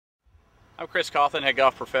I'm Chris Cauthen, head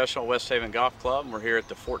golf professional at Westhaven Golf Club. We're here at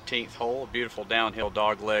the 14th hole, a beautiful downhill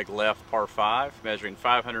dogleg left par 5, measuring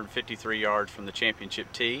 553 yards from the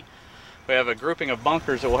championship tee. We have a grouping of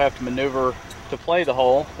bunkers that we'll have to maneuver to play the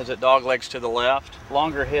hole as it doglegs to the left.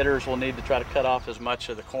 Longer hitters will need to try to cut off as much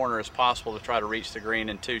of the corner as possible to try to reach the green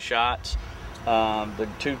in 2 shots. The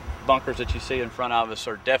 2 bunkers that you see in front of us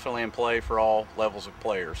are definitely in play for all levels of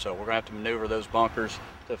players, so we're going to have to maneuver those bunkers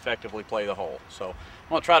to effectively play the hole. So I'm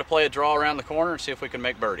going to try to play a draw around the corner and see if we can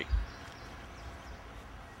make birdie.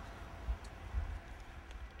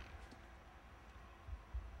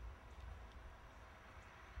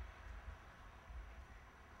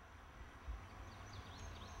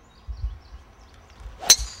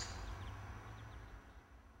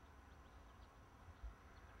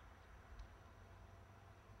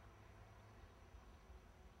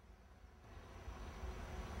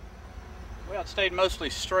 Well, it stayed mostly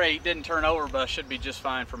straight, didn't turn over, but I should be just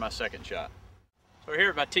fine for my second shot. So we're here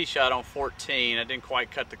at my tee shot on 14. I didn't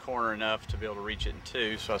quite cut the corner enough to be able to reach it in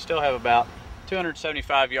 2, so I still have about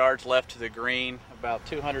 275 yards left to the green, about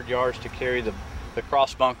 200 yards to carry the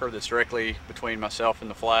cross bunker that's directly between myself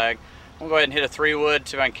and the flag. I'm going to go ahead and hit a 3-wood,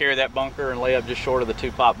 see if I can carry that bunker and lay up just short of the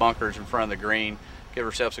 2 pop bunkers in front of the green. Give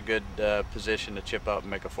ourselves a good position to chip up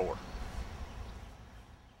and make a 4.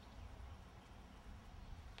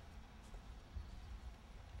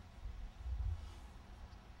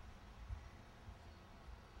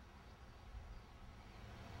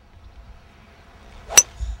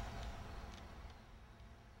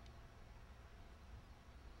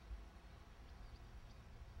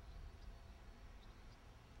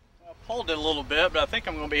 Pulled it a little bit, but I think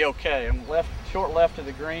I'm going to be okay. I'm short left of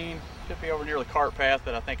the green, should be over near the cart path,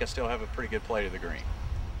 but I think I still have a pretty good play to the green.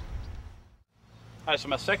 All right, so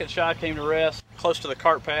my second shot came to rest close to the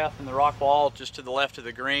cart path and the rock wall, just to the left of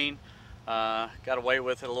the green. Got away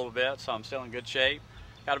with it a little bit, so I'm still in good shape.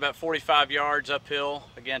 Got about 45 yards uphill,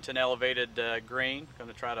 again to an elevated green. Going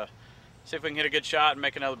to try to see if we can hit a good shot and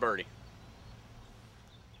make another birdie.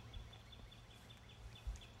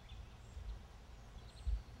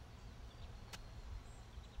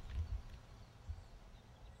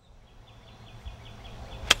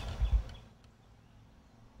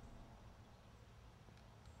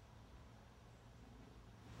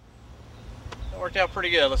 Worked out pretty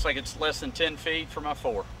good. Looks like it's less than 10 feet for my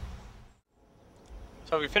 4.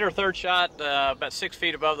 So we've hit our third shot about 6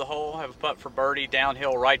 feet above the hole. Have a putt for birdie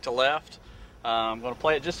downhill right to left. I'm going to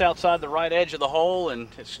play it just outside the right edge of the hole, and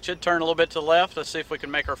it should turn a little bit to the left. Let's see if we can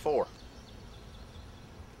make our 4.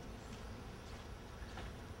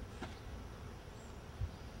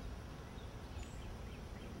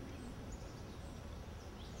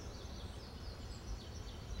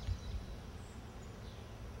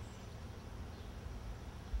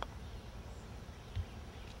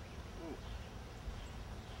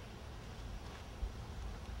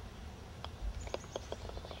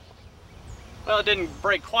 Well, it didn't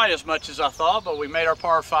break quite as much as I thought, but we made our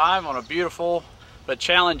par 5 on a beautiful but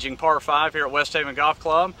challenging par 5 here at Westhaven Golf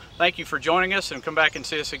Club. Thank you for joining us, and come back and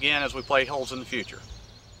see us again as we play holes in the future.